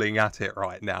pulling at it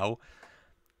right now.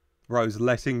 Rose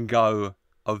letting go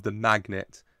of the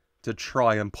magnet to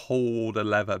try and pull the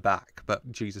lever back,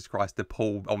 but Jesus Christ, the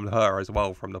pull on her as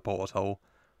well from the portal.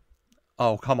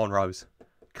 Oh, come on, Rose.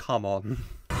 Come on.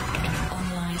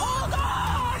 Online.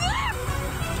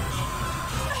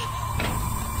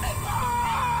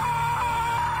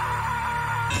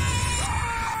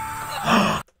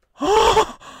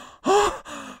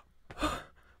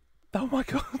 Oh my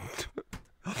god.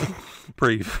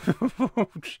 Breathe.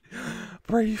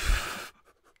 Breathe.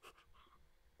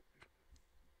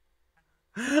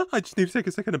 I just need to take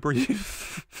a second to breathe.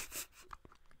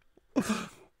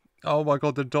 Oh my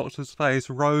god, the Doctor's face,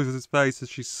 Rose's face as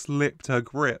she slipped her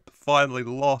grip, finally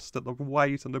lost at the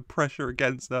weight and the pressure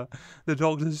against her. The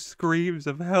Doctor's screams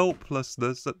of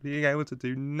helplessness at being able to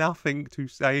do nothing to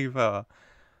save her.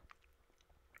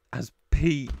 As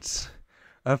Pete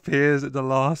appears at the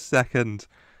last second,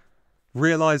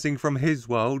 realising from his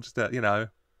world that, you know,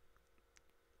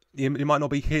 it might not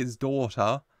be his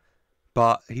daughter,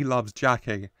 but he loves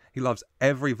Jackie. He loves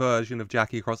every version of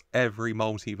Jackie across every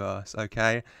multiverse,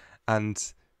 okay? And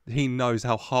he knows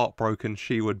how heartbroken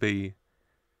she would be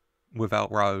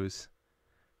without Rose.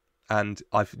 And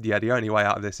yeah, the only way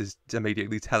out of this is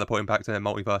immediately teleporting back to their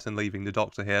multiverse and leaving the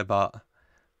Doctor here, but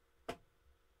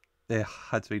it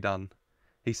had to be done.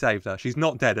 He saved her. She's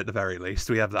not dead at the very least,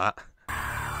 we have that.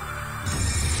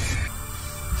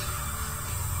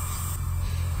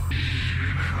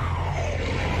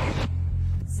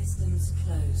 Systems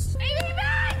closed.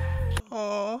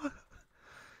 Oh.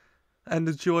 And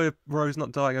the joy of Rose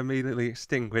not dying immediately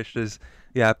extinguished as,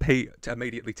 yeah, Pete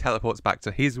immediately teleports back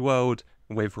to his world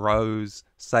with Rose,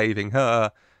 saving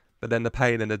her. But then the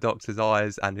pain in the Doctor's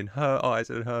eyes and in her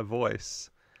eyes and her voice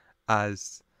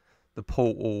as the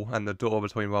portal and the door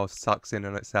between worlds sucks in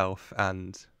on itself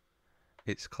and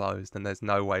it's closed and there's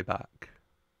no way back.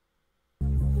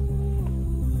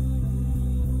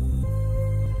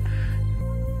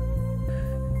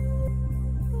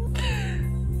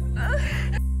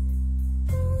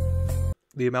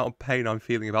 The amount of pain I'm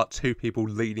feeling about two people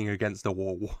leaning against a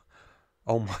wall.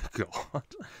 Oh my god.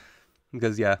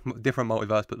 Because, yeah, different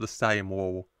multiverse, but the same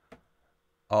wall.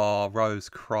 Oh, Rose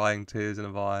crying, tears in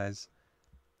her eyes.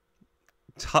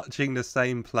 touching the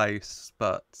same place,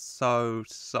 but so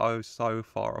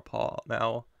far apart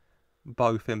now.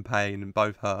 Both in pain,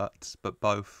 both hurt, but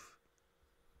both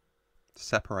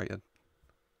separated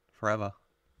forever.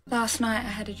 Last night I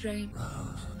had a dream.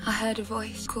 I heard a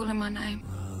voice calling my name.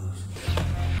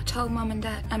 I told Mum and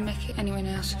Dad and Mickey. Anyone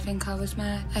else would think I was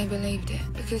mad. They believed it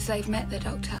because they've met the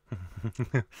Doctor.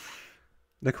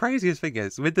 The craziest thing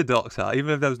is, with the Doctor,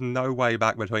 even if there was no way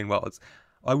back between worlds,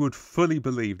 I would fully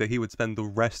believe that he would spend the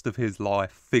rest of his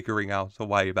life figuring out a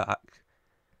way back.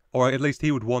 Or at least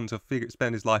he would want to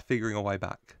spend his life figuring a way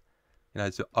back. You know,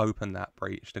 to open that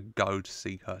breach, to go to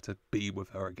seek her, to be with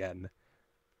her again.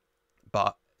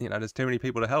 But, you know, there's too many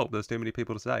people to help, there's too many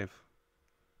people to save.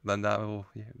 Then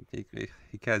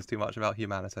he cares too much about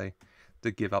humanity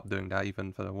to give up doing that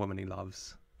even for the woman he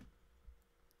loves.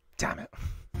 Damn it.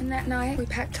 And that night we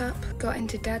packed up, got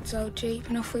into Dad's old Jeep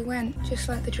and off we went, just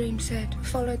like the dream said.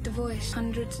 Followed the voice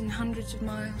hundreds and hundreds of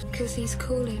miles, because he's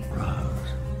calling.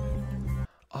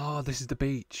 Oh, this is the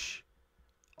beach.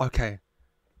 Okay.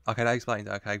 Okay, that explains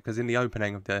it, okay, because in the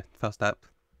opening of the first ep,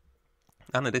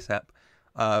 and of this ep,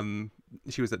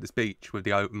 she was at this beach with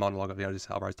the open monologue of, you know, this is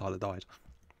how Rose Tyler died.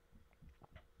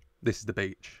 This is the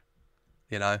beach,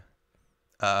 you know?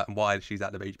 And why she's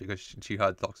at the beach? Because she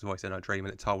heard the Doctor's voice in her dream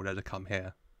and it told her to come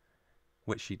here.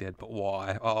 Which she did, but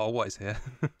why? Oh, what is here?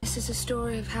 This is a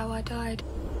story of how I died.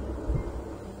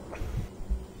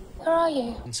 Where are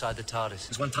you? Inside the TARDIS.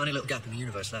 There's one tiny little gap in the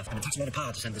universe left, and it takes a lot of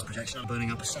power to send this projection. I'm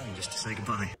burning up a sun just to say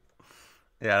goodbye.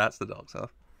 Yeah, that's the Doctor.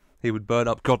 He would burn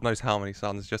up God knows how many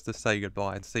suns just to say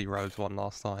goodbye and see Rose one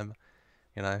last time.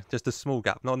 You know, just a small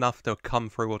gap. Not enough to come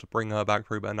through or to bring her back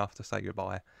through, but enough to say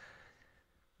goodbye.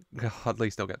 At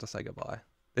least they'll get to say goodbye.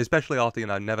 Especially after, you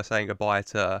know, never saying goodbye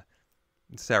to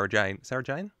Sarah Jane. Sarah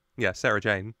Jane? Yeah, Sarah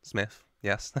Jane Smith.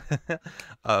 Yes.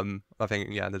 I think,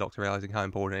 yeah, the Doctor realising how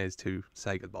important it is to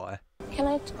say goodbye. Can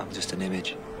I? I'm just an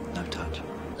image. No touch.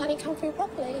 Can't you come through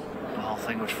properly? The whole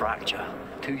thing would fracture.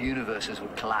 2 universes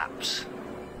would collapse.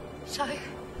 So?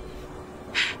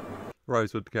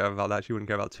 Rose would care about that. She wouldn't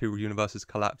care about 2 universes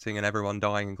collapsing and everyone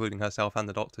dying, including herself and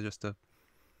the Doctor, just to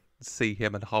see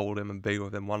him and hold him and be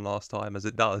with him one last time, as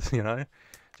it does, you know?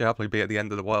 She'd happily be at the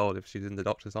end of the world if she's in the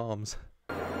Doctor's arms.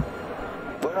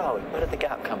 Where are we? Where did the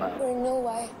gap come out? We're in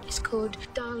Norway. It's called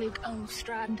Dalek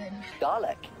Stranden.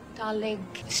 Dalek?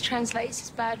 Dalek. This translates as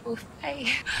Bad Wolf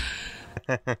Bay.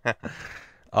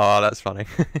 Oh, that's funny.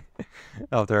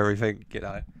 After everything, you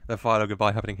know, the final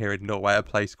goodbye happening here in Norway, a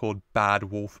place called Bad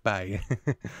Wolf Bay.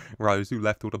 Rose, who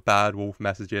left all the Bad Wolf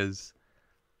messages.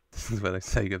 This is where they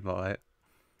say goodbye.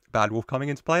 Bad Wolf coming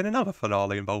into play in another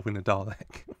finale involving the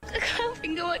Dalek. I can't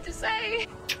think of what to say.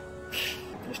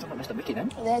 You're still not Mr. Mickey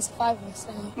then? There's 5 of us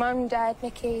now. Mum, Dad,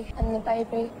 Mickey, and the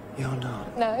baby. You're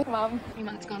not. No, Mum. Your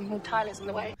mum's gone. Tyler's on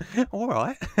the way.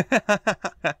 Alright.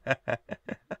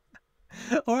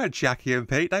 Alright, Jackie and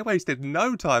Pete. They wasted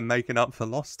no time making up for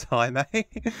lost time, eh?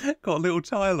 Got little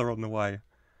Tyler on the way.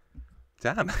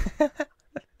 Damn.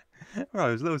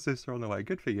 Rose, little sister on the way.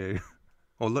 Good for you.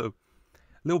 Or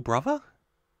little brother?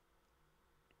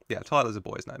 Yeah, Tyler's a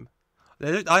boy's name.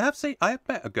 I have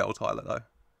met a girl Tyler, though.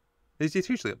 It's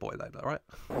usually a boy name, though, right?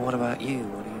 What about you?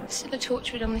 What are you? Still a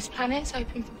tortured on this planet. It's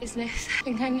open for business. I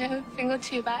think I know a thing or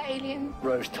 2 about aliens.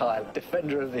 Rose Tyler,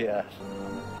 defender of the Earth.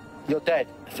 You're dead,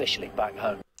 officially, back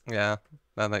home. Yeah,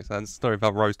 that makes sense. Story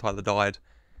about Rose Tyler died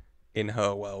in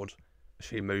her world.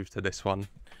 She moved to this one.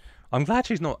 I'm glad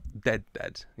she's not dead,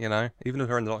 you know? Even if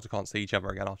her and the Doctor can't see each other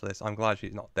again after this, I'm glad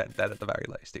she's not dead at the very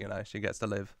least, you know? She gets to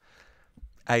live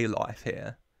a life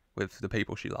here with the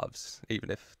people she loves,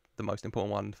 even if the most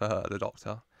important one for her, the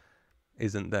Doctor,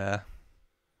 isn't there.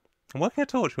 I'm working at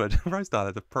Torchwood. Rose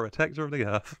Tyler, the protector of the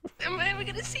Earth. Am I ever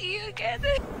going to see you again?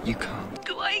 You can't.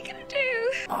 What are you going to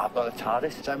do? Oh, I've got a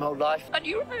TARDIS, same old life. On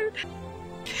your own.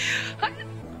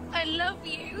 I love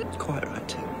you. It's quite right,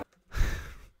 too.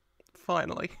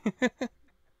 Finally.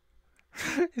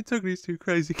 It took these 2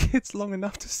 crazy kids long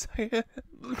enough to say it.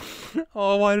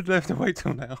 Oh, why did they have to wait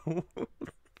till now?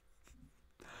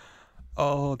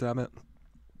 Oh, damn it.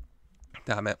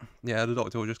 Damn it. Yeah, the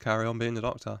Doctor will just carry on being the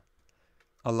Doctor.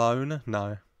 Alone?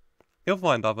 No. He'll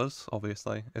find others,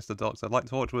 obviously. It's the Doctor. Like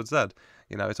Torchwood said,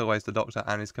 you know, it's always the Doctor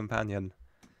and his companion.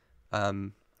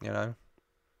 You know.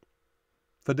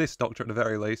 For this Doctor, at the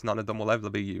very least, none of them will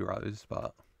ever be you, Rose,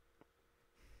 but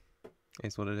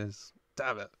it's what it is.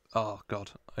 Damn it. Oh, God.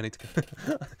 I need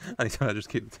to just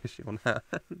keep the tissue on hand.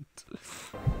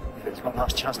 It's my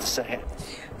last chance to say it.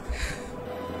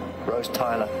 Rose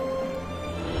Tyler.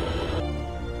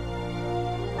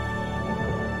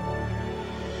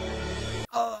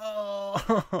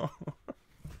 Oh!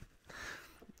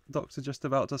 Doctor just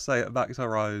about to say it back to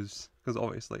Rose, because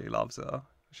obviously he loves her.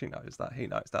 She knows that, he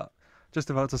knows that. Just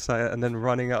about to say it, and then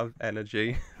running out of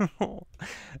energy.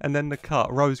 And then the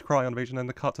cut, Rose crying on the beach, and then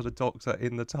the cut to the Doctor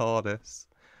in the TARDIS.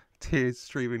 Tears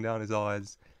streaming down his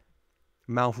eyes.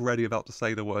 Mouth ready about to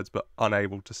say the words, but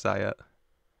unable to say it.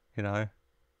 You know?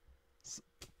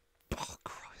 Oh,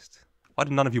 Christ. Why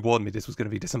did none of you warn me this was going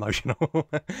to be this emotional?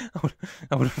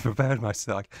 I would have prepared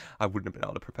myself. I wouldn't have been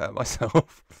able to prepare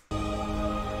myself.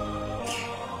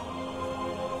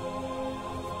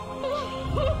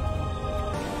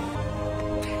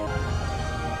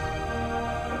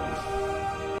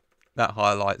 That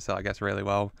highlights it, I guess, really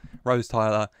well. Rose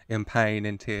Tyler in pain,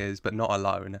 in tears, but not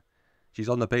alone. She's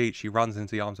on the beach, she runs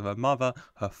into the arms of her mother,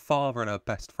 her father and her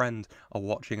best friend are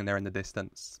watching and they're in the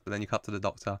distance. But then you cut to the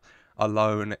Doctor,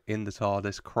 alone in the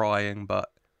TARDIS, crying,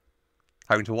 but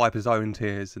having to wipe his own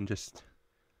tears and just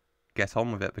get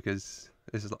on with it, because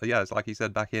this is, yeah, it's like he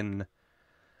said back in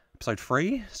episode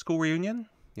 3, School Reunion,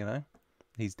 you know,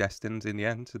 he's destined in the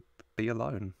end to be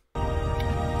alone.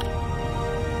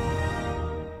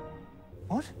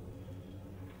 What?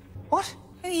 What?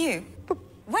 Who are you?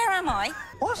 Where am I?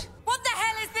 What? What the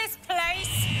hell is this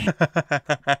place?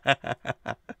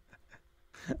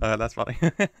 That's funny.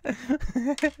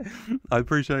 I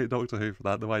appreciate Doctor Who for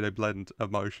that, the way they blend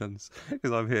emotions.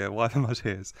 Because I'm here, why am I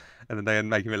tears? And then they're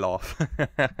making me laugh.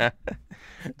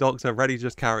 Doctor ready to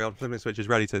just carry on, flipping switches,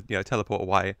 ready to, you know, teleport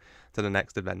away to the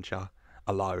next adventure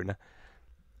alone.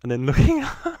 And then looking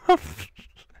up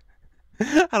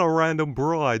at a random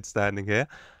bride standing here.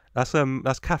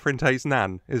 That's Catherine Tate's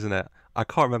nan, isn't it? I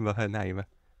can't remember her name.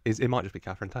 It might just be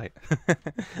Catherine Tate.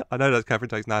 I know that's Catherine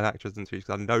Tate's nan actress, and because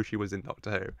I know she was in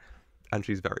Doctor Who, and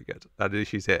she's very good. That is,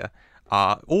 she's here.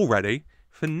 Already,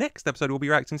 for next episode, we'll be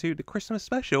reacting to the Christmas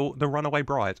special, The Runaway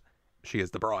Bride. She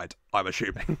is the bride, I'm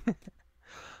assuming.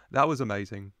 That was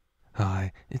amazing.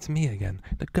 Hi, it's me again,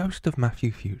 the ghost of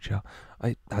Matthew Future.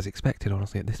 As expected,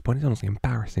 honestly, at this point, it's honestly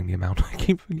embarrassing the amount I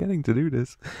keep forgetting to do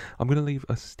this. I'm going to leave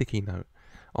a sticky note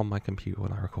on my computer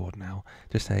when I record now,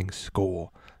 just saying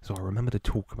score, so I remember to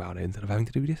talk about it instead of having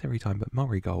to do this every time. But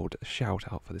Murray Gold,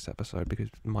 shout out for this episode, because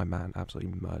my man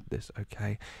absolutely murdered this,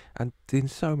 okay? And in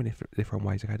so many different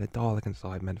ways, okay? The Dalek and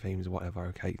Cybermen themes, whatever,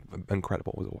 okay?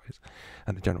 Incredible as always,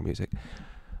 and the general music.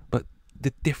 But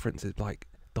the difference is, like,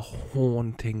 the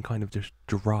haunting kind of just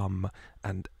drum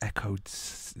and echoed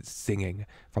singing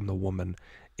from the woman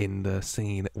in the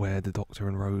scene where the Doctor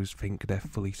and Rose think they're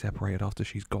fully separated after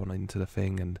she's gone into the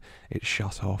thing and it's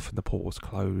shut off and the portal's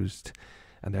closed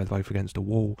and they're both against a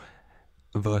wall,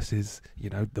 versus, you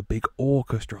know, the big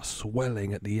orchestra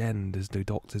swelling at the end as the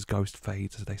Doctor's ghost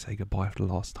fades as they say goodbye for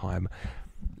the last time.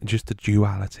 Just the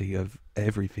duality of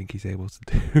everything he's able to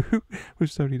do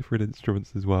with so many different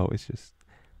instruments as well. It's just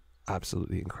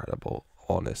absolutely incredible.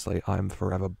 Honestly, I'm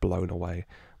forever blown away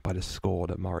by the score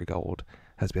that Murray Gold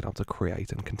has been able to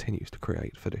create and continues to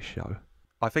create for this show.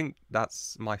 I think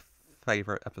that's my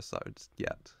favourite episode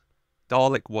yet.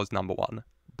 Dalek was #1,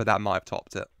 but that might have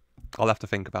topped it. I'll have to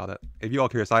think about it. If you are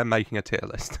curious, I am making a tier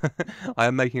list. I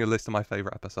am making a list of my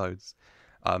favourite episodes.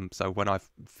 So when I've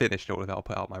finished all of it, I'll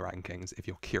put out my rankings if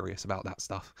you're curious about that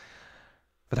stuff.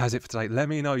 But that's it for today. Let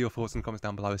me know your thoughts in the comments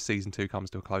down below as Season 2 comes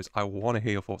to a close. I want to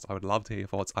hear your thoughts. I would love to hear your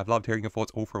thoughts. I've loved hearing your thoughts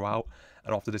all throughout.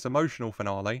 And after this emotional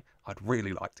finale, I'd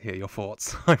really like to hear your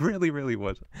thoughts. I really, really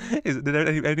would.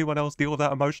 Did anyone else deal with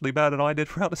that emotionally better than I did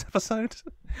throughout this episode?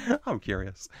 I'm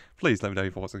curious. Please let me know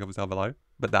your thoughts in the comments down below.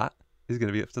 But that is going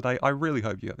to be it for today. I really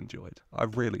hope you have enjoyed. I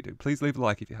really do. Please leave a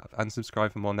like if you have, and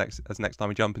subscribe for more next time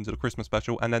we jump into the Christmas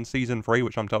special, and then Season 3,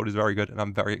 which I'm told is very good, and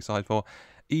I'm very excited for,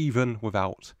 even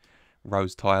without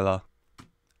Rose Tyler.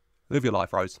 Live your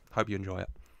life, Rose. Hope you enjoy it.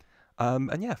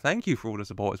 And yeah, thank you for all the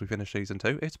support as we finish Season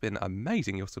 2. It's been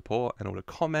amazing, your support, and all the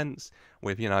comments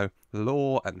with, you know,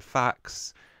 lore and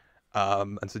facts,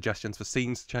 and suggestions for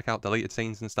scenes to check out, deleted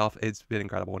scenes and stuff. It's been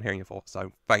incredible, and hearing your thoughts,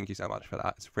 so thank you so much for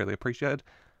that. It's really appreciated.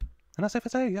 And that's it for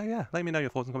today. Yeah. Let me know your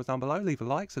thoughts in the comments down below. Leave a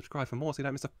like, subscribe for more so you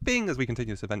don't miss a thing as we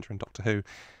continue this adventure in Doctor Who.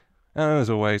 And as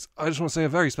always, I just want to say a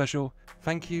very special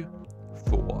thank you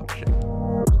for watching.